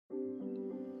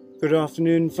Good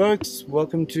afternoon, folks.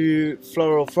 Welcome to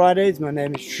Flora Fridays. My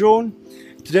name is Sean.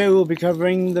 Today we'll be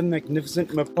covering the magnificent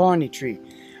mopane tree.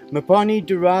 Mopane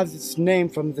derives its name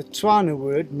from the Tswana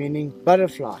word meaning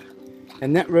butterfly,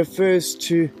 and that refers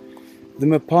to the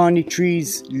mopane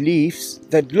tree's leaves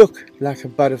that look like a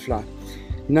butterfly.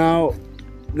 Now,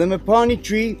 the mopane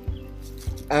tree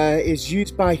is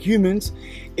used by humans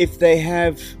if they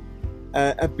have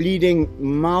a bleeding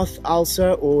mouth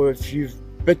ulcer, or if you've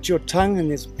bit your tongue and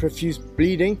there's profuse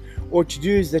bleeding. What to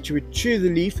do is that you would chew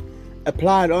the leaf,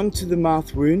 apply it onto the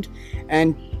mouth wound,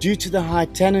 and due to the high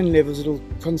tannin levels, it'll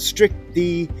constrict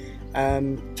the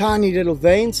tiny little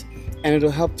veins, and it'll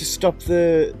help to stop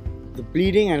the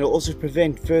bleeding, and it'll also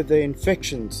prevent further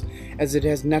infections as it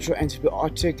has natural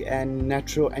antibiotic and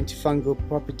natural antifungal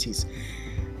properties.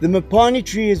 The mopane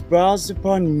tree is browsed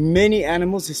upon many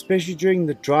animals, especially during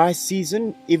the dry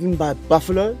season, even by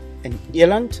buffalo and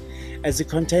elend, as it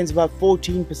contains about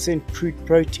 14% crude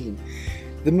protein.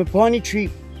 The mopane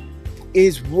tree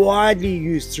is widely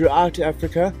used throughout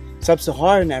Africa,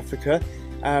 sub-Saharan Africa,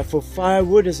 for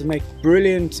firewood, as it makes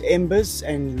brilliant embers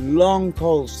and long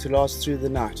coals to last through the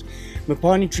night.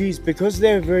 Mopane trees, because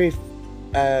they're very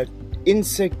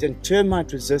insect and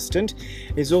termite resistant,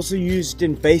 is also used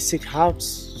in basic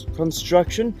house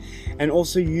construction and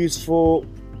also used for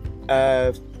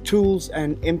tools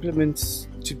and implements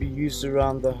to be used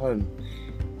around the home.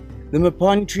 The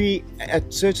mopane tree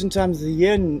at certain times of the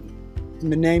year,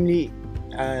 namely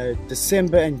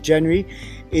December and January,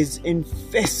 is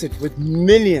infested with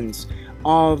millions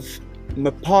of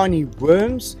mopane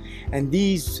worms, and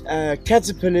these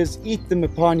caterpillars eat the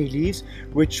mopane leaves,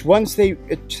 which once they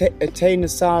attain a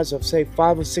size of say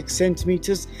 5 or 6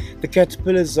 centimeters, the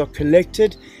caterpillars are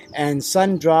collected and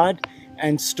sun-dried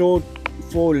and stored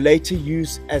for later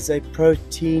use as a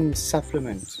protein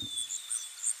supplement.